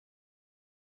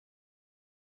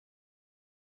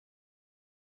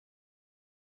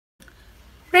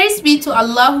Praise be to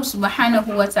Allah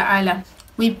subhanahu wa ta'ala.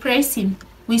 We praise Him.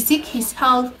 We seek His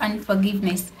help and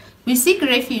forgiveness. We seek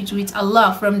refuge with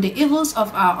Allah from the evils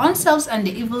of our own selves and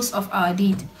the evils of our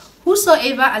deed.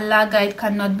 Whosoever Allah guide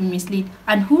cannot be misled,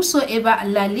 and whosoever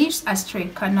Allah leaves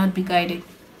astray cannot be guided.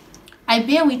 I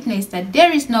bear witness that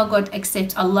there is no God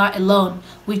except Allah alone,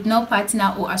 with no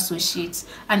partner or associates.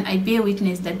 And I bear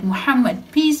witness that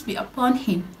Muhammad, peace be upon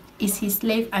him, is his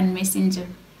slave and messenger.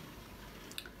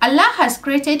 Allah has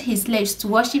created his slaves to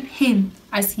worship him,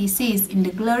 as he says in the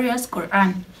glorious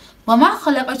Quran, وَمَا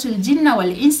خَلَقَتُ الْجِنَّ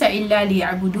وَالْإِنسَ إِلَّا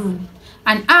لِيَعْبُدُونَ.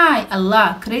 And I,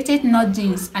 Allah, created not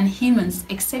jinns and humans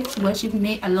except to worship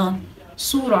me alone.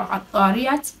 Surah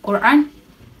At-Tariyat, Quran,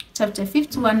 chapter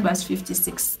 51, verse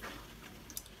 56.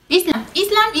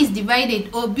 Islam is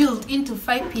divided or built into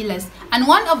 5 pillars, and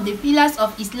one of the pillars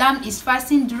of Islam is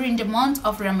fasting during the month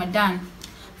of Ramadan.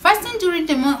 Fasting during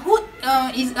the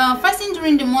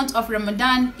month of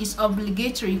Ramadan is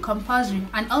obligatory, compulsory,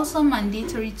 and also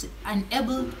mandatory to an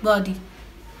able-bodied.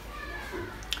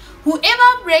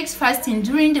 Whoever breaks fasting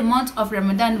during the month of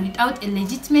Ramadan without a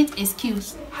legitimate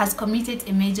excuse has committed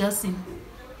a major sin.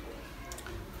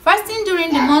 Fasting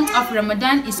during the month of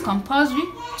Ramadan is compulsory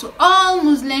to all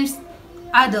Muslims,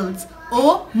 adults,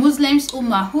 or Muslims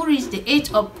Ummah who reach the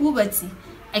age of puberty,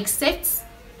 except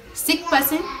sick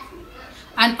person,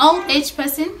 an old age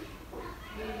person,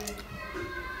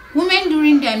 women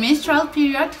during their menstrual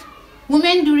period,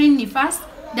 women during nifas,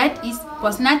 that is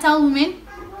postnatal women,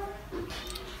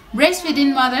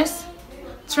 breastfeeding mothers,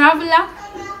 traveler,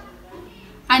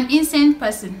 and insane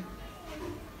person.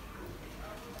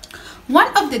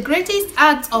 One of the greatest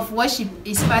acts of worship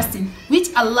is fasting, which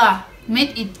Allah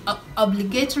made it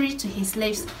obligatory to his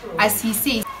slaves, as he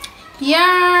says,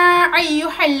 يا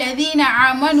أيها الذين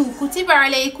آمنوا كتب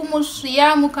عليكم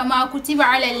الصيام كما كتب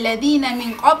على الذين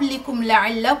من قبلكم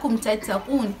لعلكم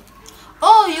تتقون.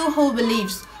 O you who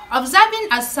believes, observing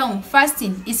as-sawm,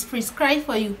 fasting, is prescribed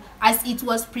for you as it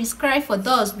was prescribed for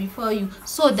those before you,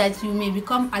 so that you may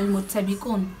become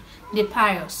al-muttabiqun, the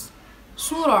pious.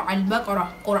 Surah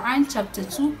Al-Baqarah, Quran chapter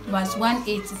 2, verse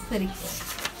 183.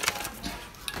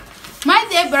 My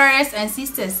dear brothers and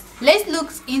sisters, let's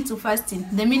look into fasting,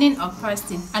 the meaning of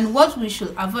fasting, and what we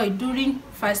should avoid during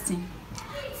fasting.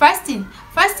 Fasting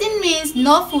means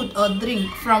no food or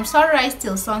drink from sunrise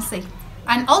till sunset,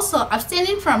 and also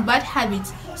abstaining from bad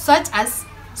habits such as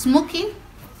smoking,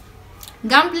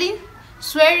 gambling,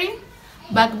 swearing,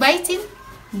 backbiting,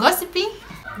 gossiping,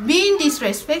 being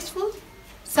disrespectful,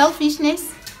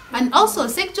 selfishness, and also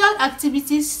sexual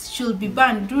activities should be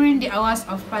banned during the hours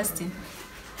of fasting.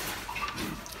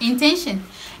 Intention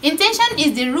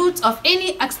is the root of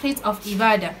any aspect of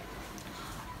ibadah.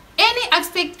 Any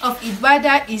aspect of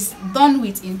ibadah is done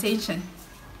with intention.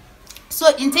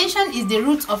 So intention is the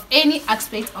root of any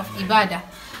aspect of ibadah.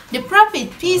 The Prophet,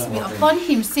 peace be upon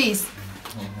him, says,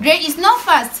 there is no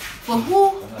fast for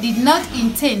who did not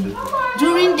intend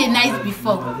during the night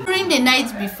before.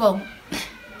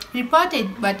 Reported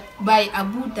by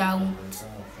Abu Dawud.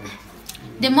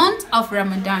 The month of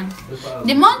Ramadan.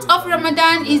 The month of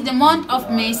Ramadan is the month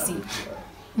of mercy,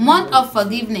 month of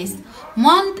forgiveness,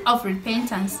 month of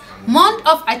repentance, month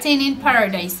of attaining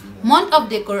paradise, month of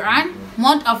the Quran,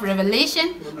 month of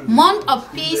revelation, month of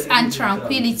peace and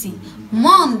tranquility,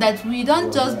 month that we don't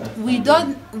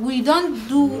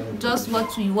do just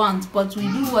what we want, but we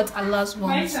do what Allah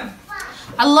wants.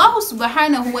 Allah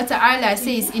subhanahu wa ta'ala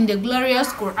says in the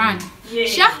glorious Quran,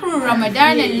 شهر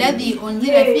رمضان الذي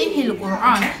أنزل فيه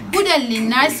القرآن هدى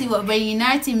للناس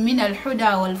وبينات من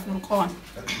الهدى والفرقان.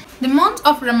 The month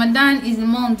of Ramadan is the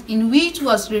month in which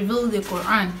was revealed the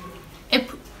Quran,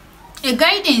 a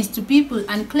guidance to people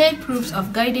and clear proofs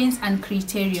of guidance and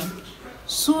criterion.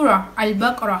 Surah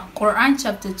Al-Baqarah, Quran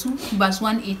chapter 2, verse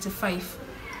 185.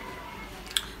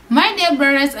 My dear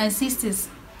brothers and sisters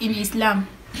in Islam,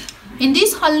 in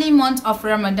this holy month of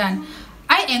Ramadan,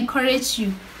 I encourage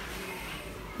you,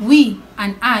 we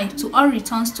and I, to all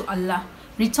returns to Allah,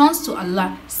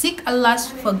 seek Allah's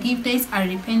forgiveness and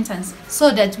repentance, so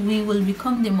that we will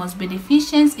become the most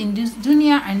beneficent in this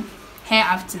dunya and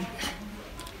hereafter.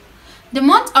 The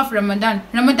month of Ramadan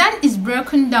is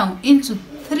broken down into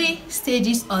 3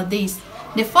 stages or days.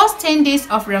 The first 10 days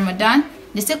of Ramadan,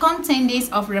 the second 10 days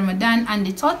of Ramadan, and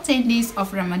the third 10 days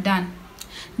of Ramadan.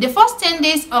 The first 10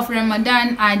 days of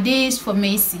Ramadan are days for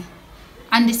mercy,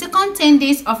 and the second 10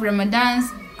 days of Ramadan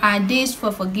are days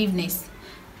for forgiveness,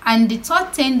 and the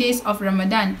third 10 days of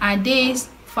Ramadan are days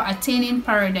for attaining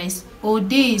paradise, or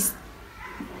days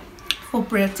for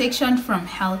protection from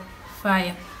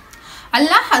hellfire.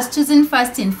 Allah has chosen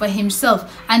fasting for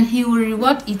himself, and he will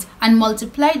reward it and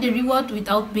multiply the reward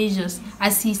without measures,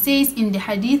 as he says in the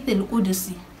Hadith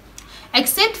al-Qudusi.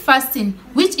 Except fasting,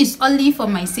 which is only for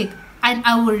my sake, and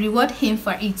I will reward him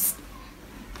for it.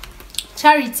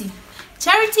 Charity.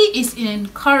 Charity is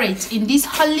encouraged in this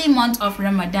holy month of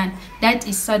Ramadan, that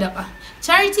is sadaqah.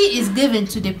 Charity is given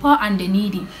to the poor and the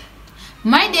needy.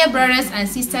 My dear brothers and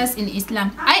sisters in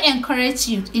Islam, I encourage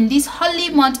you in this holy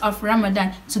month of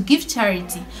Ramadan to give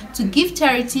charity to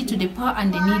the poor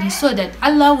and the needy, so that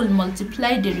Allah will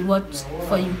multiply the rewards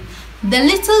for you. The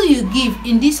little you give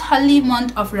in this holy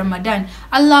month of Ramadan,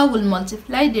 Allah will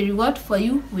multiply the reward for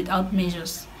you without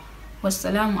measures.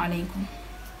 Wassalamu alaikum.